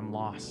am I? I'm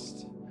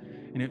lost.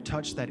 And it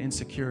touched that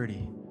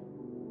insecurity.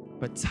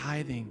 But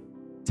tithing,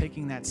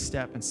 taking that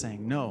step and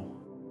saying, no,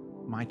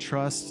 my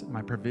trust,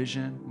 my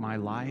provision, my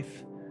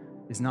life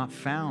is not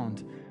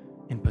found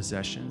in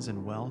possessions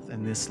and wealth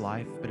in this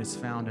life, but it's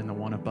found in the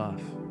one above,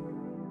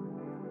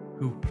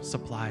 who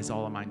supplies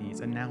all of my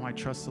needs. And now I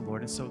trust the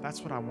Lord. And so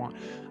that's what I want.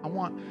 I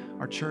want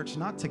our church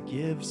not to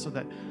give so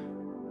that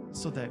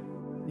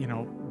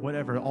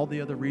whatever, all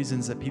the other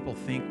reasons that people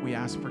think we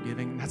ask for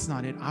giving, that's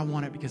not it. I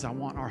want it because I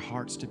want our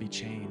hearts to be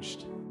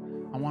changed.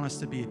 I want us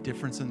to be a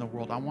difference in the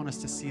world. I want us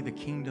to see the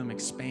kingdom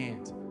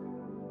expand.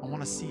 I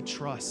want to see the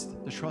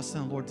trust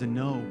in the Lord, to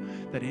know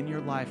that in your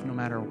life, no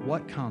matter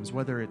what comes,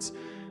 whether it's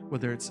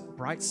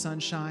bright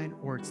sunshine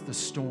or it's the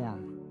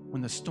storm,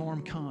 when the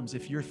storm comes,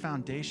 if your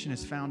foundation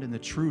is found in the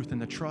truth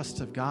and the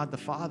trust of God the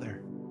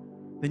Father,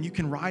 then you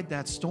can ride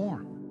that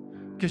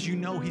storm because you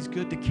know He's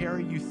good to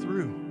carry you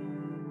through.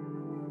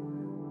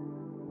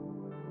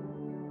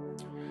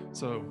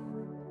 So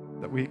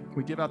that we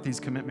give out these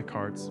commitment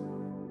cards.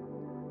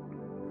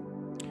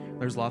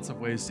 There's lots of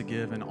ways to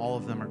give, and all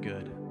of them are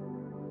good.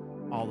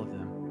 All of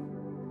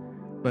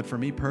them. But for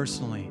me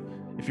personally,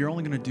 if you're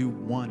only going to do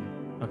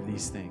one of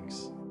these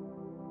things,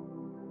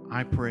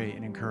 I pray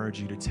and encourage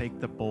you to take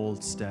the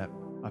bold step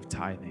of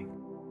tithing,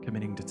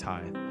 committing to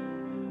tithe.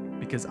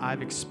 Because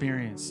I've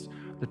experienced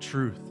the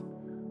truth,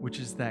 which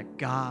is that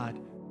God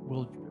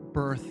will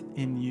birth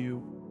in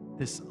you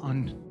this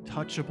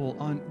untouchable,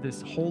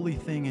 this holy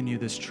thing in you,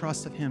 this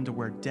trust of Him to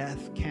where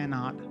death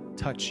cannot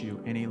touch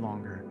you any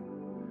longer.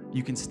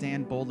 You can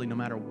stand boldly no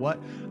matter what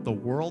the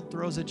world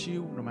throws at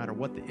you, no matter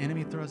what the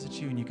enemy throws at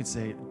you, and you can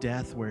say,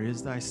 death, where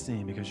is thy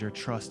sting? Because your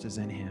trust is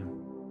in Him.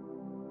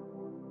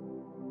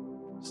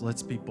 So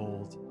let's be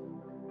bold.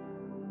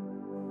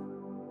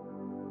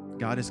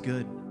 God is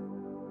good.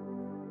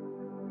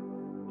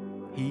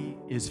 He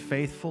is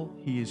faithful.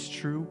 He is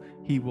true.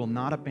 He will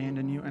not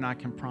abandon you. And I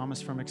can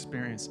promise from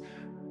experience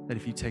that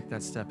if you take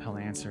that step, He'll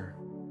answer.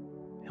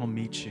 He'll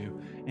meet you.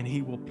 And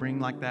He will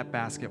bring like that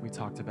basket we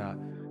talked about.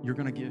 You're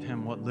going to give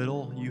Him what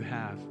little you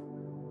have.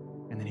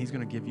 And then He's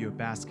going to give you a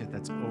basket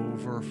that's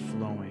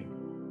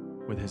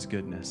overflowing with His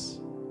goodness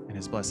and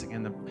His blessing.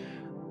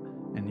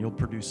 And you'll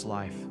produce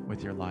life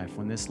with your life.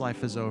 When this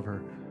life is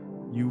over,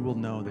 you will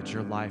know that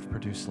your life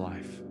produced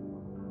life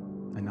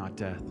and not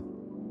death.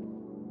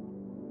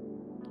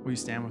 Will you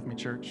stand with me,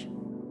 church?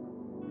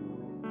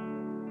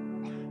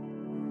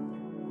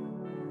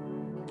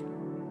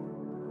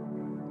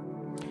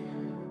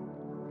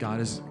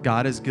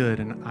 God is good,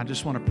 and I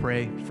just want to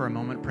pray for a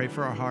moment, pray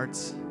for our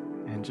hearts,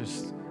 and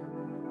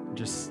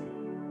just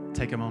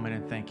take a moment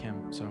and thank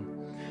Him. So,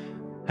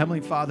 Heavenly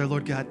Father,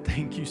 Lord God,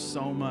 thank you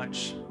so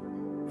much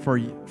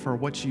for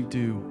what you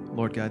do,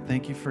 Lord God.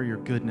 Thank you for your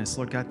goodness,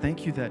 Lord God.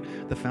 Thank you that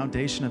the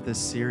foundation of this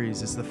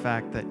series is the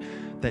fact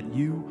that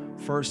you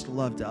first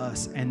loved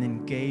us and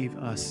then gave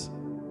us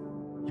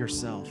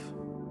yourself.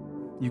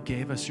 You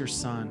gave us your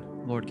Son,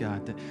 Lord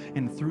God.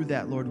 And through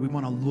that, Lord, we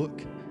want to look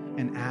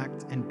and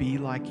act and be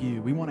like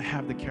you. We want to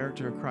have the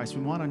character of Christ.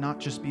 We want to not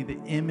just be the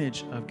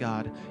image of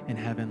God in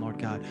heaven, Lord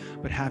God,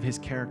 but have His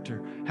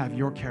character, have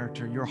your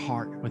character, your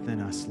heart within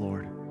us,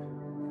 Lord.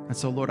 And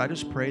so, Lord, I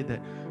just pray that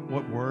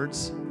what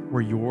words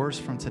were yours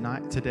from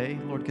today,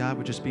 Lord God,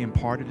 would just be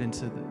imparted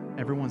into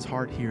everyone's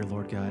heart here,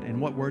 Lord God. And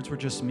what words were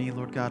just me,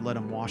 Lord God, let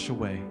them wash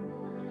away.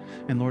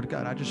 And Lord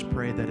God, I just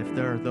pray that if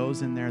there are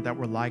those in there that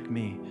were like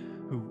me,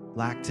 who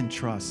lacked in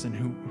trust and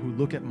who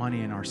look at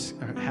money and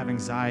have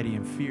anxiety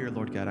and fear,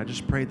 Lord God, I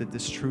just pray that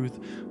this truth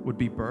would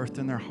be birthed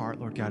in their heart,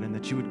 Lord God, and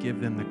that you would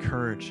give them the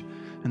courage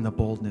and the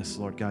boldness,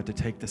 Lord God, to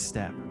take the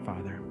step,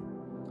 Father.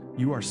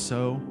 You are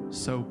so,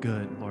 so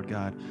good, Lord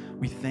God.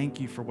 We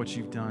thank you for what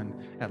you've done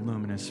at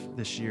Luminous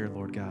this year,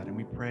 Lord God, and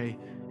we pray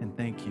and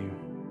thank you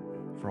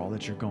for all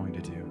that you're going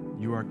to do.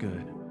 You are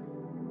good.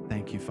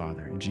 Thank you,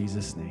 Father. In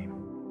Jesus' name,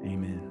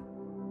 amen.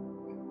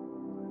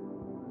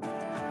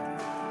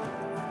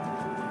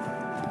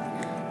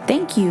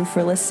 Thank you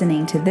for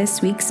listening to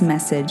this week's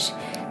message.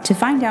 To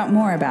find out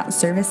more about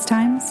service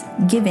times,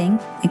 giving,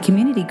 and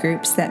community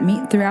groups that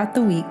meet throughout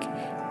the week,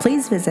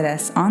 please visit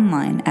us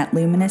online at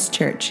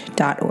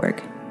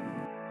luminoschurch.org.